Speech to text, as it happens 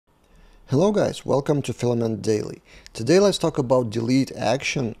Hello guys, welcome to Filament Daily. Today let's talk about delete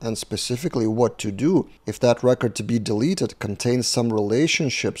action and specifically what to do if that record to be deleted contains some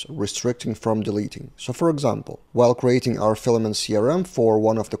relationships restricting from deleting. So for example, while creating our Filament CRM for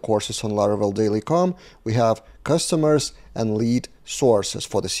one of the courses on LaravelDaily.com, we have customers and lead sources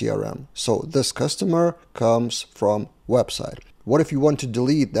for the CRM. So this customer comes from website. What if you want to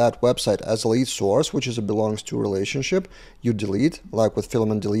delete that website as a lead source, which belongs to relationship? You delete, like with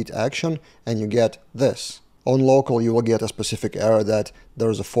Filament delete action, and you get this. On local, you will get a specific error that there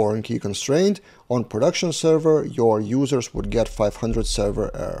is a foreign key constraint. On production server, your users would get 500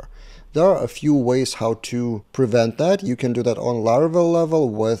 server error. There are a few ways how to prevent that. You can do that on Laravel level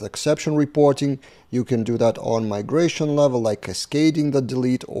with exception reporting. You can do that on migration level, like cascading the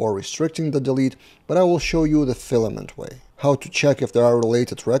delete or restricting the delete, but I will show you the Filament way. How to check if there are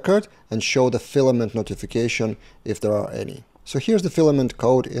related records and show the Filament notification if there are any. So here's the Filament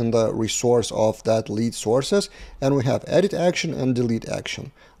code in the resource of that lead sources, and we have edit action and delete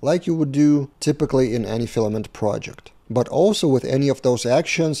action, like you would do typically in any Filament project. But also with any of those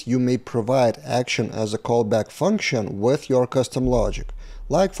actions, you may provide action as a callback function with your custom logic,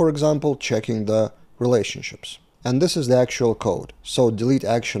 like for example, checking the relationships. And this is the actual code. So delete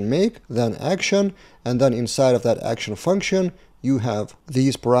action make, then action, and then inside of that action function, you have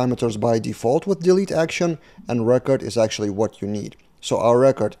these parameters by default with delete action, and record is actually what you need. So our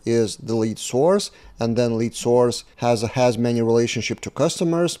record is the lead source, and then lead source has many relationship to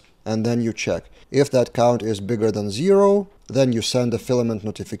customers, and then you check. If that count is bigger than 0, then you send a Filament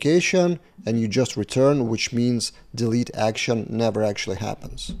notification, and you just return, which means delete action never actually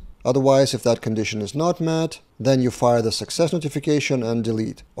happens. Otherwise, if that condition is not met, then you fire the success notification and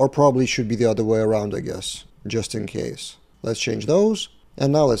delete. Or probably should be the other way around, I guess, just in case. Let's change those,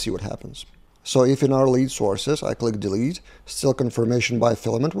 and now let's see what happens. So if in our lead sources, I click delete, still confirmation by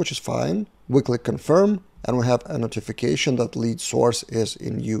Filament, which is fine. We click confirm, and we have a notification that lead source is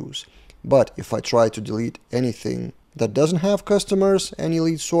in use. But if I try to delete anything that doesn't have customers, any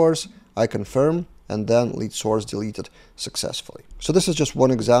lead source, I confirm, and then lead source deleted successfully. So this is just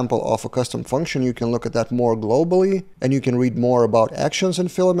one example of a custom function. You can look at that more globally, and you can read more about actions in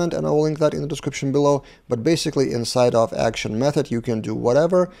Filament, and I will link that in the description below. But basically inside of action method, you can do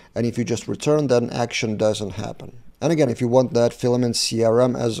whatever, and if you just return, then action doesn't happen. And again, if you want that Filament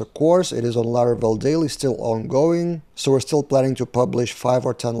CRM as a course, it is on Laravel Daily, still ongoing. So we're still planning to publish 5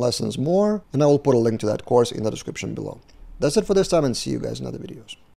 or 10 lessons more, and I will put a link to that course in the description below. That's it for this time, and see you guys in other videos.